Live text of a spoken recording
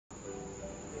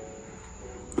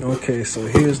Okay, so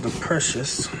here's the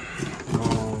purchase.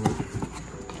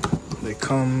 They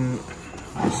come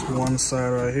this one side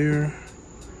right here,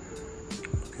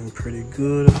 looking pretty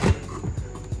good,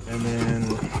 and then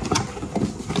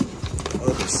the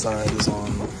other side is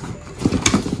on right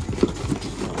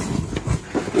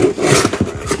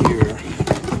here.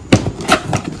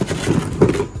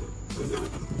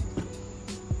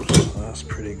 So that's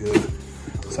pretty good.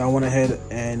 So I went ahead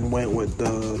and went with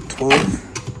the 12.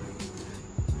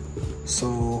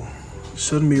 So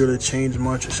shouldn't be able to change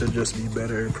much. It should just be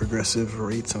better progressive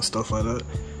rates and stuff like that.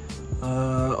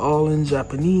 All in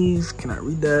Japanese, cannot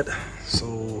read that.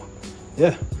 So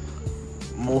yeah,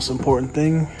 most important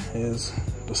thing is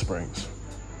the springs.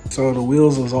 So the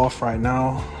wheels is off right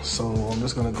now, so I'm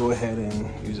just gonna go ahead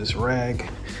and use this rag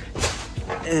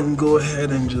and go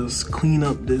ahead and just clean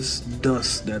up this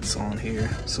dust that's on here.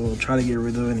 So try to get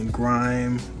rid of any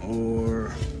grime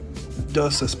or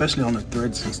dust, especially on the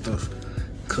threads and stuff,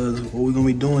 because what we're gonna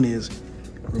be doing is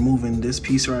removing this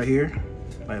piece right here,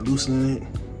 like loosen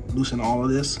all of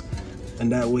this,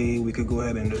 and that way we could go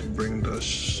ahead and just bring the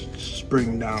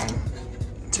spring down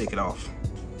and take it off.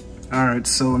 All right,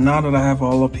 so now that I have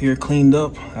all up here cleaned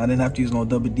up, I didn't have to use no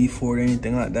WD-40 or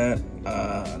anything like that.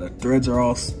 The threads are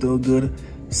all still good.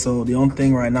 So the only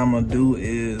thing right now I'm gonna do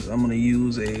is I'm gonna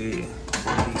use these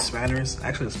spanners.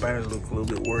 Actually, the spanners look a little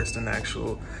bit worse than the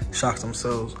actual shocks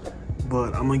themselves,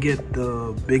 but I'm gonna get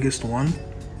the biggest one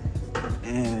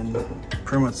and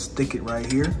pretty much stick it right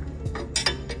here,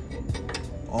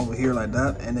 over here like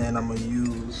that, and then I'm gonna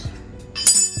use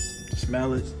just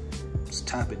mallet, just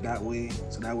tap it that way,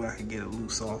 so that way I can get it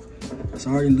loose off. So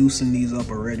I already loosened these up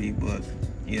already, but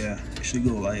yeah, it should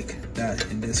go like that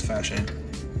in this fashion.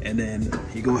 And then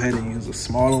you go ahead and use a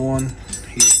smaller one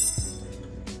here,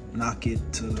 knock it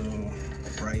to the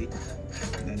right,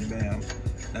 and then bam,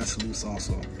 that's loose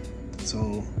also.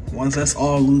 So once that's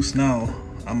all loose now,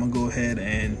 I'm gonna go ahead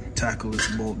and tackle this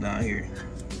bolt down here.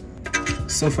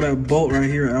 So for that bolt right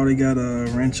here, I already got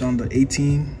a wrench on the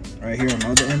 18 right here on the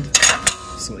other end.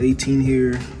 So 18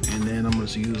 here, and then I'm gonna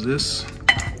just use this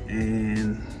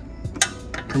and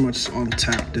pretty much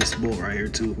untap this bolt right here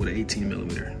too with an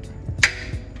 18mm.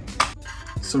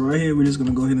 So right here, we're just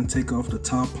gonna go ahead and take off the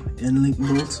top end link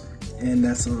bolts, and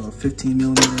that's a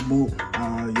 15mm bolt.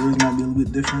 Yours might be a little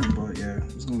bit different, but yeah,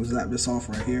 just gonna zap this off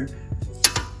right here.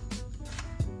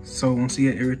 So once you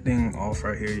get everything off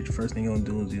right here, the first thing you're gonna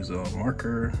do is use a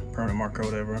marker, permanent marker,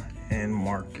 whatever, and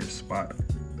mark your spot.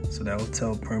 So that will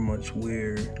tell pretty much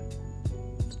where.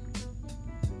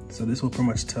 So this will pretty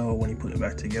much tell when you put it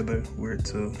back together where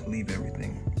to leave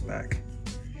everything back.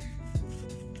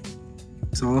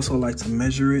 So I also like to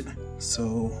measure it,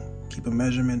 so keep a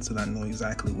measurement so that I know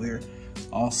exactly where.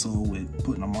 Also with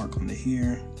putting a mark on the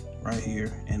here, right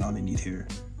here, and underneath here.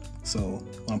 So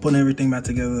when I'm putting everything back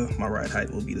together, my ride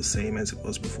height will be the same as it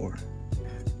was before.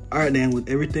 All right, then, with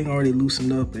everything already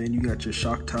loosened up and you got your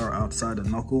shock tower outside the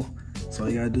knuckle, so all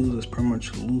you gotta do is pretty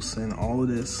much loosen all of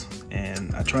this,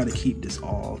 and I try to keep this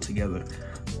all together.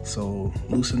 So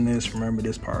loosen this, remember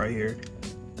this part right here,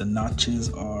 the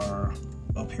notches are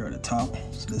up here at the top,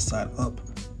 so this side up,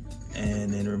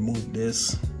 and then remove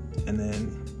this, and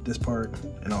then this part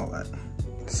and all that.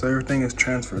 So everything is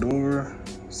transferred over,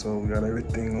 so we got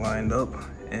everything lined up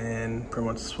and pretty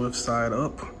much swift side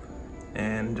up,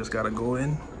 and just gotta go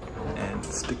in and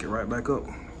stick it right back up,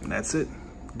 and that's it.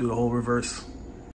 Do the whole reverse